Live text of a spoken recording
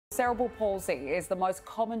Cerebral palsy is the most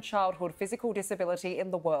common childhood physical disability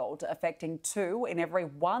in the world, affecting 2 in every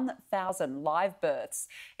 1,000 live births.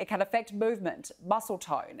 It can affect movement, muscle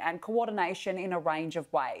tone and coordination in a range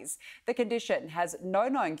of ways. The condition has no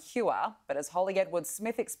known cure, but as Holly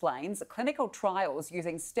Edwards-Smith explains, clinical trials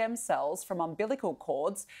using stem cells from umbilical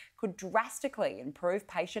cords could drastically improve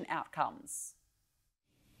patient outcomes.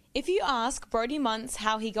 If you ask Brodie Muntz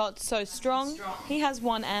how he got so strong, he has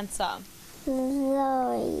one answer.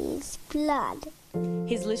 Zoe's blood.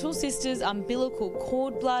 His little sister's umbilical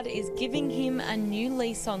cord blood is giving him a new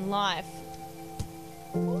lease on life.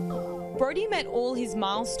 Brodie met all his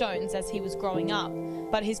milestones as he was growing up,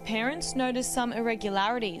 but his parents noticed some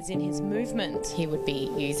irregularities in his movement. He would be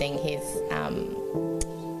using his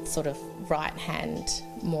sort of right hand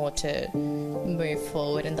more to move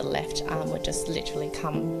forward, and the left arm would just literally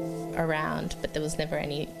come around, but there was never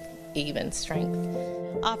any even strength.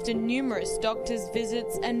 After numerous doctor's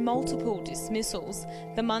visits and multiple dismissals,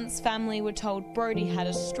 the Muntz family were told Brodie had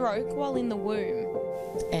a stroke while in the womb.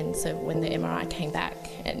 And so when the MRI came back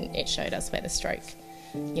and it showed us where the stroke,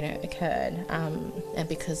 occurred, and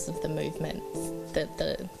because of the movements,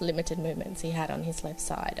 the limited movements he had on his left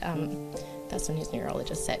side, that's when his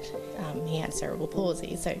neurologist said he had cerebral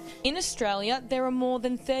palsy. So in Australia, there are more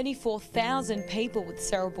than 34,000 people with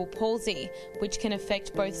cerebral palsy, which can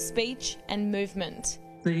affect both speech and movement.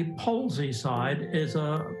 The palsy side is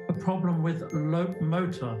a problem with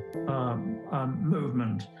locomotor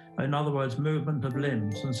movement, in other words, movement of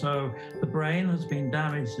limbs. And so the brain has been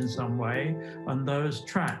damaged in some way, and those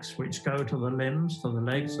tracks which go to the limbs, to the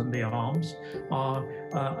legs and the arms, are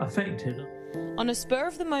affected. On a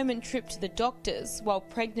spur-of-the-moment trip to the doctors while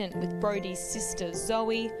pregnant with Brodie's sister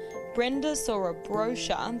Zoe, Brenda saw a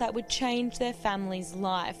brochure that would change their family's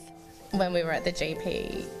life. When we were at the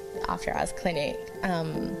GP after our clinic,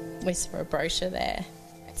 we saw a brochure there,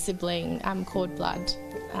 sibling cord blood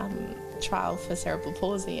trial for cerebral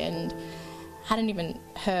palsy, and hadn't even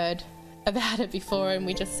heard about it before, and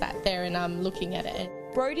we just sat there and looking at it.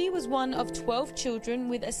 Brodie was one of 12 children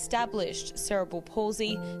with established cerebral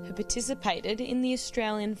palsy who participated in the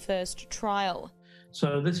Australian first trial.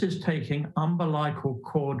 So this is taking umbilical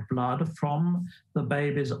cord blood from the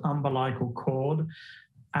baby's umbilical cord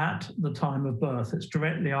at the time of birth. It's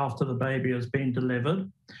directly after the baby has been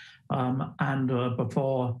delivered and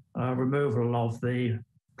before removal of the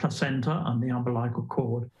placenta and the umbilical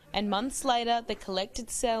cord. And months later, the collected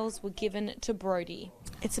cells were given to Brodie.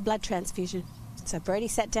 It's a blood transfusion. So Brodie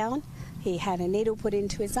sat down, he had a needle put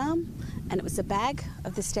into his arm, and it was a bag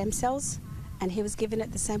of the stem cells, and he was given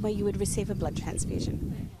it the same way you would receive a blood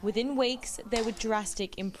transfusion. Within weeks, there were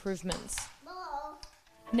drastic improvements.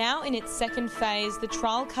 Now in its second phase, the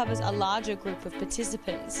trial covers a larger group of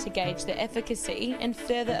participants to gauge the efficacy and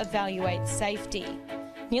further evaluate safety.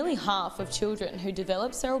 Nearly half of children who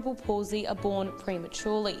develop cerebral palsy are born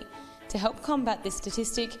prematurely. To help combat this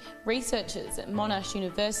statistic, researchers at Monash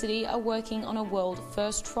University are working on a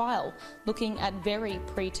world-first trial looking at very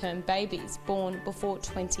preterm babies born before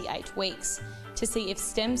 28 weeks to see if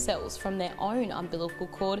stem cells from their own umbilical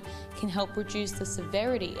cord can help reduce the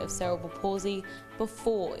severity of cerebral palsy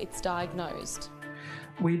before it's diagnosed.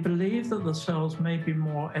 We believe that the cells may be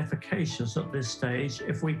more efficacious at this stage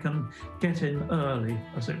if we can get in early,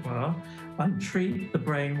 as it were, and treat the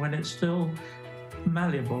brain when it's still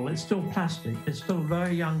malleable, it's still plastic, it's still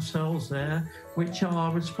very young cells there which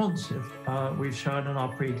are responsive, we've shown in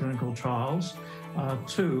our preclinical trials,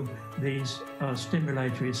 to these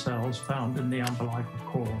stimulatory cells found in the umbilical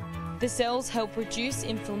cord. The cells help reduce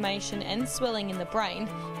inflammation and swelling in the brain,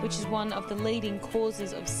 which is one of the leading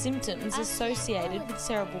causes of symptoms associated with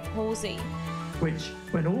cerebral palsy. Which,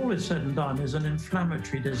 when all is said and done, is an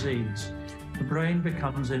inflammatory disease. The brain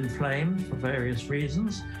becomes inflamed for various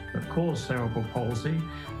reasons that cause cerebral palsy,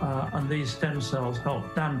 and these stem cells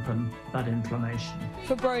help dampen that inflammation.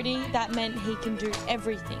 For Brodie, that meant he can do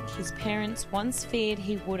everything his parents once feared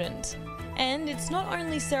he wouldn't. And it's not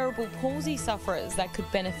only cerebral palsy sufferers that could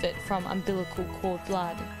benefit from umbilical cord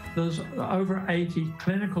blood. There's over 80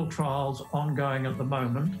 clinical trials ongoing at the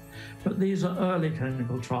moment, but these are early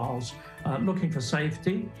clinical trials looking for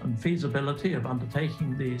safety and feasibility of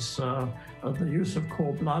undertaking these, the use of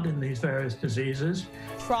cord blood in these various diseases.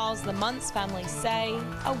 Trials the Muntz family say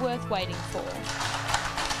are worth waiting for.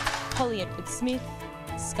 Holly Edwards-Smith,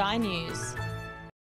 Sky News.